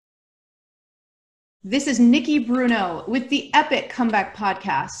This is Nikki Bruno with the Epic Comeback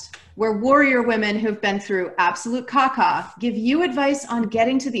Podcast, where warrior women who've been through absolute caca give you advice on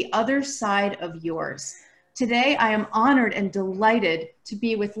getting to the other side of yours. Today, I am honored and delighted to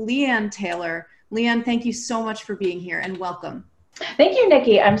be with LeeAnn Taylor. LeeAnn, thank you so much for being here and welcome. Thank you,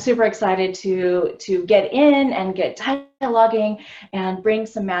 Nikki. I'm super excited to get in and get dialoguing and bring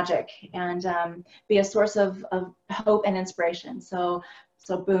some magic and be a source of hope and inspiration. So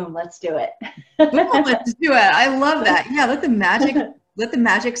boom, let's do it. Let's do it. I love that. Yeah, let the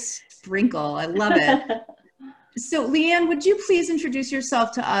magic sprinkle. I love it. So LeeAnn, would you please introduce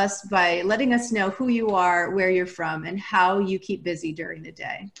yourself to us by letting us know who you are, where you're from, and how you keep busy during the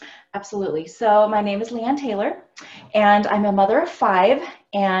day? Absolutely. So my name is LeeAnn Taylor, and I'm a mother of 5,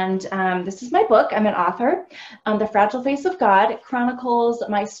 and this is my book. I'm an author. The Fragile Face of God chronicles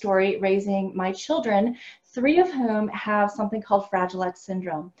my story raising my children, 3 of whom have something called Fragile X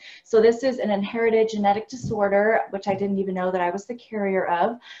syndrome. So this is an inherited genetic disorder, which I didn't even know that I was the carrier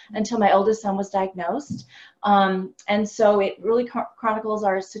of until my oldest son was diagnosed. And so it really chronicles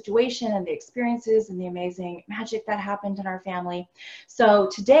our situation and the experiences and the amazing magic that happened in our family. So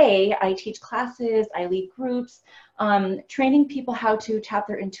today I teach classes, I lead groups, training people how to tap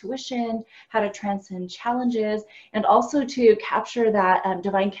their intuition, how to transcend challenges, and also to capture that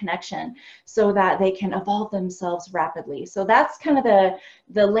divine connection so that they can evolve themselves rapidly. So that's kind of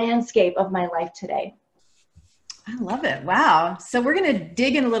the landscape of my life today. I love it. Wow. So we're going to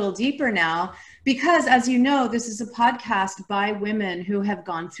dig in a little deeper now because, as you know, this is a podcast by women who have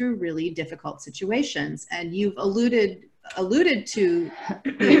gone through really difficult situations, and you've alluded to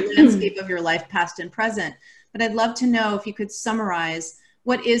the landscape of your life, past and present. But I'd love to know if you could summarize,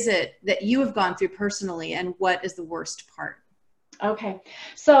 what is it that you have gone through personally, and what is the worst part? Okay,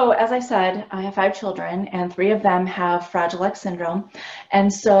 so as I said, I have 5 children, and 3 of them have Fragile X syndrome.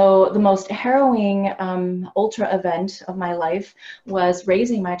 And so the most harrowing ultra event of my life was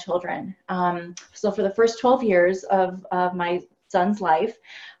raising my children. So for the first 12 years of my son's life,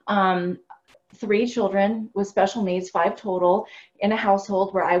 3 children with special needs, 5 total, in a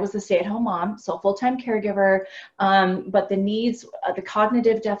household where I was the stay-at-home mom, so full-time caregiver, but the needs, the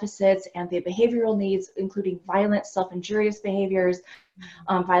cognitive deficits and the behavioral needs, including violent, self-injurious behaviors,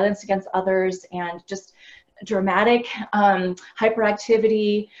 violence against others, and just dramatic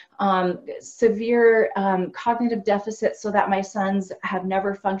hyperactivity, severe cognitive deficits, so that my sons have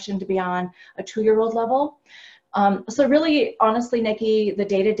never functioned beyond a 2-year-old level. So really, honestly, Nikki, the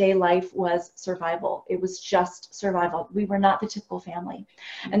day-to-day life was survival. It was just survival. We were not the typical family.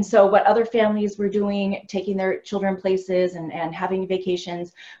 And so what other families were doing, taking their children places and having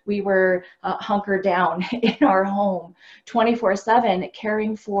vacations, we were hunkered down in our home 24/7,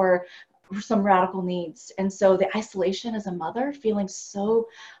 caring for some radical needs. And so the isolation as a mother, feeling so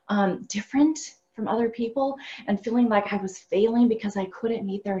different from other people and feeling like I was failing because I couldn't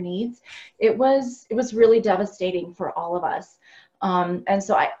meet their needs, it was really devastating for all of us. And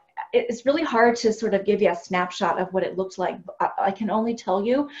so it's really hard to sort of give you a snapshot of what it looked like. I can only tell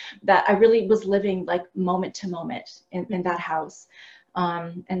you that I really was living like moment to moment in that house.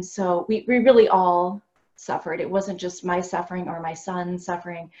 And so we really all suffered. It wasn't just my suffering or my son's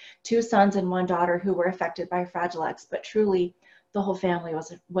suffering. 2 sons and 1 daughter who were affected by Fragile X, but truly the whole family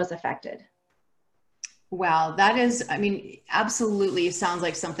was affected. Wow, that is, I mean, absolutely sounds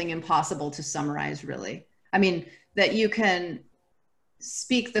like something impossible to summarize, really. I mean, that you can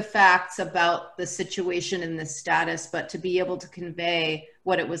speak the facts about the situation and the status, but to be able to convey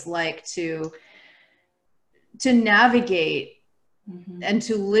what it was like to navigate and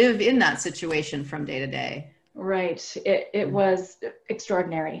to live in that situation from day to day. Right. It was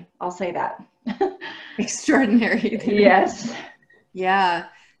extraordinary. I'll say that. Extraordinary. Yes. Yeah.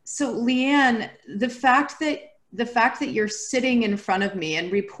 So LeeAnn, the fact that you're sitting in front of me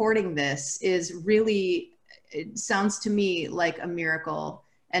and reporting this is really, it sounds to me like a miracle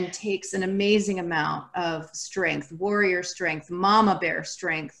and takes an amazing amount of strength, warrior strength, mama bear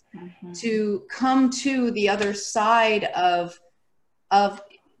strength, to come to the other side of, I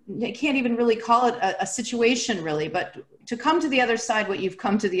can't even really call it a situation really, but to come to the other side, what you've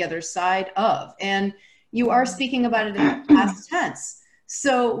come to the other side of. And you are speaking about it in past tense.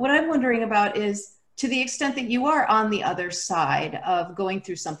 So what I'm wondering about is, to the extent that you are on the other side of going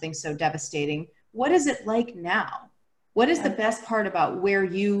through something so devastating, what is it like now? What is the best part about where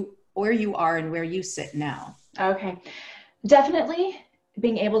you are and where you sit now? Okay. Definitely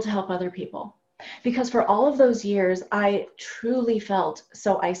being able to help other people. Because for all of those years, I truly felt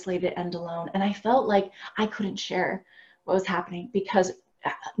so isolated and alone. And I felt like I couldn't share what was happening because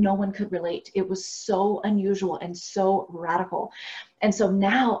no one could relate. It was so unusual and so radical. And so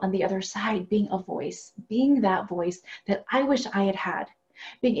now on the other side, being a voice, being that voice that I wish I had had,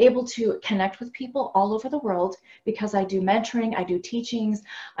 being able to connect with people all over the world, because I do mentoring, I do teachings,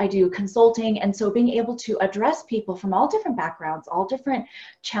 I do consulting. And so being able to address people from all different backgrounds, all different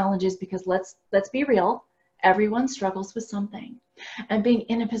challenges, because let's be real, everyone struggles with something. And being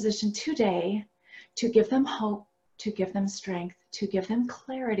in a position today to give them hope, to give them strength, to give them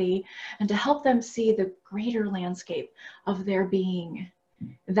clarity, and to help them see the greater landscape of their being.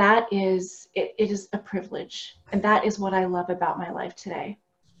 That is, it is a privilege. And that is what I love about my life today.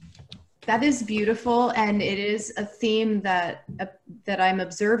 That is beautiful. And it is a theme that I'm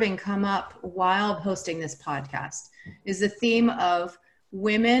observing come up while hosting this podcast, is the theme of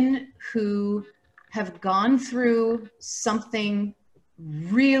women who have gone through something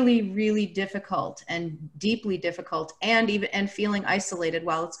really, really difficult and deeply difficult, and feeling isolated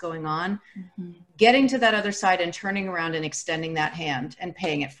while it's going on, getting to that other side and turning around and extending that hand and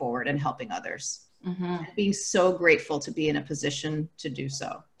paying it forward and helping others. Being so grateful to be in a position to do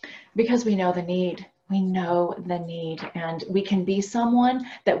so. Because we know the need. We know the need, and we can be someone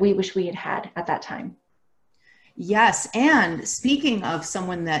that we wish we had had at that time. Yes. And speaking of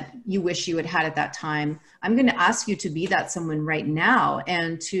someone that you wish you had had at that time, I'm going to ask you to be that someone right now,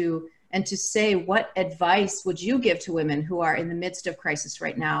 and to say, what advice would you give to women who are in the midst of crisis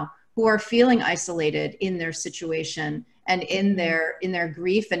right now, who are feeling isolated in their situation and in their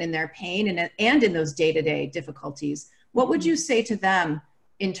grief and in their pain and in those day-to-day difficulties? What would you say to them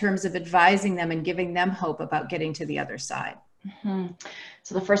in terms of advising them and giving them hope about getting to the other side?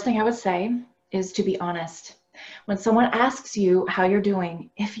 So the first thing I would say is to be honest. When someone asks you how you're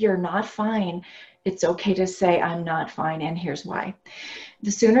doing, if you're not fine, it's okay to say, I'm not fine, and here's why. The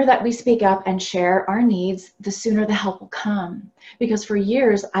sooner that we speak up and share our needs, the sooner the help will come. Because for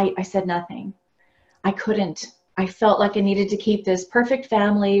years, I said nothing. I couldn't. I felt like I needed to keep this perfect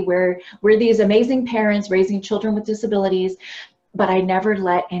family where we're these amazing parents raising children with disabilities, but I never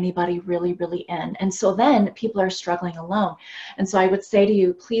let anybody really, really in. And so then people are struggling alone. And so I would say to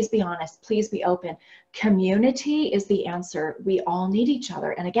you, please be honest, please be open. Community is the answer. We all need each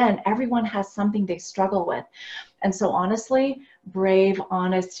other. And again, everyone has something they struggle with. And so honestly, brave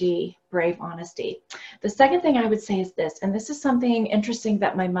honesty, brave honesty. The second thing I would say is this, and this is something interesting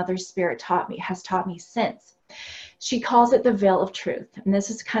that my mother's spirit has taught me since. She calls it the veil of truth. And this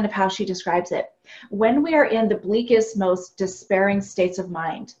is kind of how she describes it. When we are in the bleakest, most despairing states of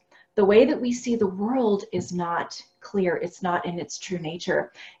mind, the way that we see the world is not clear. It's not in its true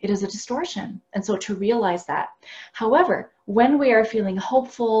nature. It is a distortion. And so to realize that. However, when we are feeling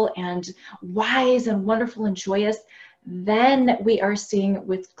hopeful and wise and wonderful and joyous, then we are seeing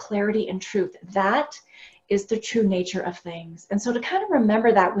with clarity and truth. That is the true nature of things. And so to kind of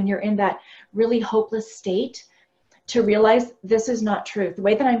remember that when you're in that really hopeless state, to realize this is not truth. The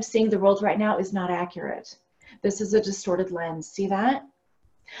way that I'm seeing the world right now is not accurate. This is a distorted lens. See that?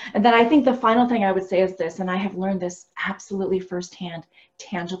 And then I think the final thing I would say is this, and I have learned this absolutely firsthand,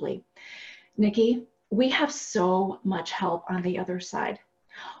 tangibly. Nikki, we have so much help on the other side.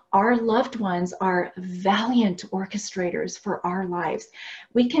 Our loved ones are valiant orchestrators for our lives.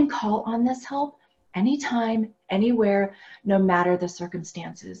 We can call on this help anytime, anywhere, no matter the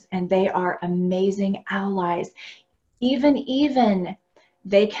circumstances. And they are amazing allies. Even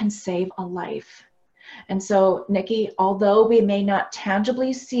they can save a life. And so, Nikki, although we may not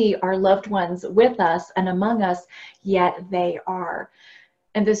tangibly see our loved ones with us and among us, yet they are.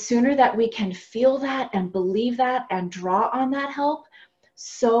 And the sooner that we can feel that and believe that and draw on that help,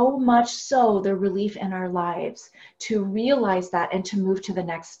 so much so the relief in our lives to realize that and to move to the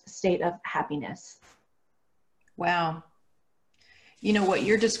next state of happiness. Wow. You know, what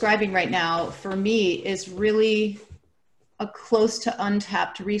you're describing right now for me is really a close to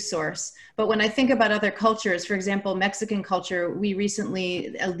untapped resource. But when I think about other cultures, for example, Mexican culture, we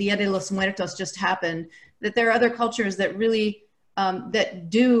recently, El Dia de los Muertos just happened, that there are other cultures that really, that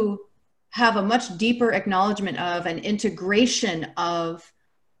do have a much deeper acknowledgement of an integration of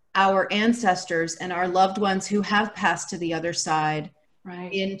our ancestors and our loved ones who have passed to the other side,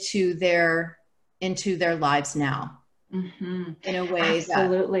 right, into their lives now. In a way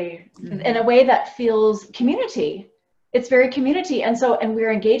absolutely in a way that feels community. It's very community. And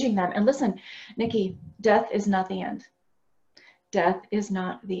we're engaging them. And listen, Nikki, death is not the end. Death is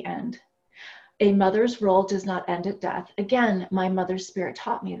not the end. a mother's role does not end at death. Again, my mother's spirit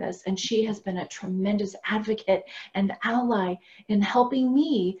taught me this, and she has been a tremendous advocate and ally in helping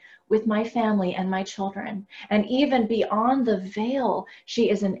me with my family and my children. And even beyond the veil, she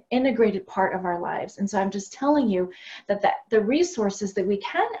is an integrated part of our lives. And so I'm just telling you that the resources that we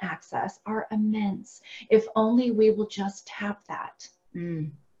can access are immense, if only we will just tap that.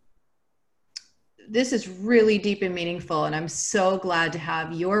 Mm. This is really deep and meaningful. And I'm so glad to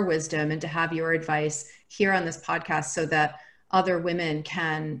have your wisdom and to have your advice here on this podcast so that other women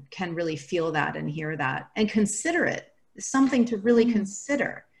can really feel that and hear that and consider it. It's something to really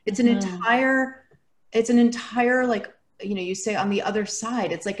consider. It's an entire, like, you know, you say on the other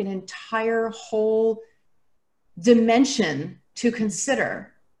side, it's like an entire whole dimension to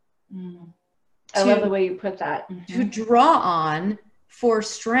consider. I love the way you put that. To draw on for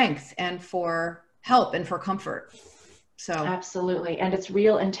strength and for help and for comfort. So absolutely. And it's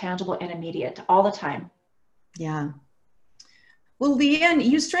real and tangible and immediate all the time. Yeah. Well, LeeAnn,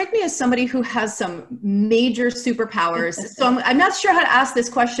 you strike me as somebody who has some major superpowers. So I'm not sure how to ask this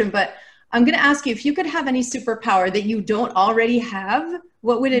question, but I'm going to ask you, if you could have any superpower that you don't already have,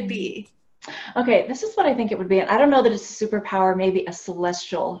 what would it be? Okay, this is what I think it would be. And I don't know that it's a superpower, maybe a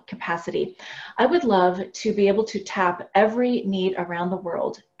celestial capacity. I would love to be able to tap every need around the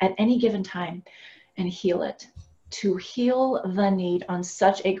world at any given time and heal it, to heal the need on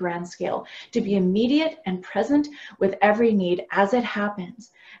such a grand scale, to be immediate and present with every need as it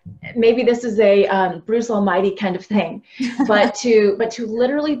happens. Maybe this is a Bruce Almighty kind of thing, but to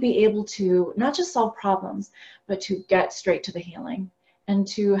literally be able to not just solve problems, but to get straight to the healing and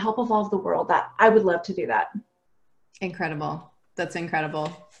to help evolve the world. That I would love to do that. Incredible. That's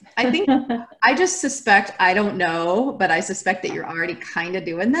incredible. I think I just suspect, I don't know, but I suspect that you're already kind of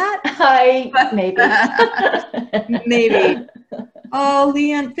doing that. Maybe. Maybe. Oh,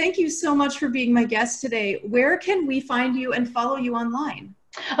 LeeAnn, thank you so much for being my guest today. Where can we find you and follow you online?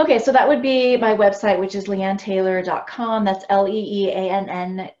 Okay, so that would be my website, which is LeeAnnTaylor.com. That's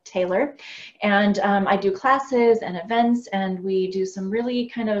LeeAnn Taylor. And I do classes and events, and we do some really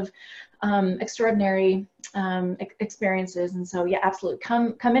kind of extraordinary experiences. And so, yeah, absolutely.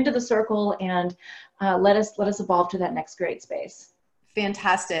 Come into the circle and let us evolve to that next great space.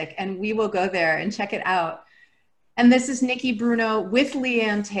 Fantastic. And we will go there and check it out. And this is Nikki Bruno with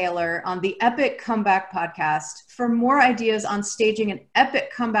LeeAnn Taylor on the Epic Comeback Podcast. For more ideas on staging an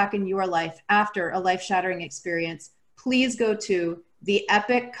epic comeback in your life after a life-shattering experience, please go to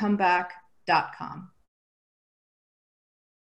theepiccomeback.com.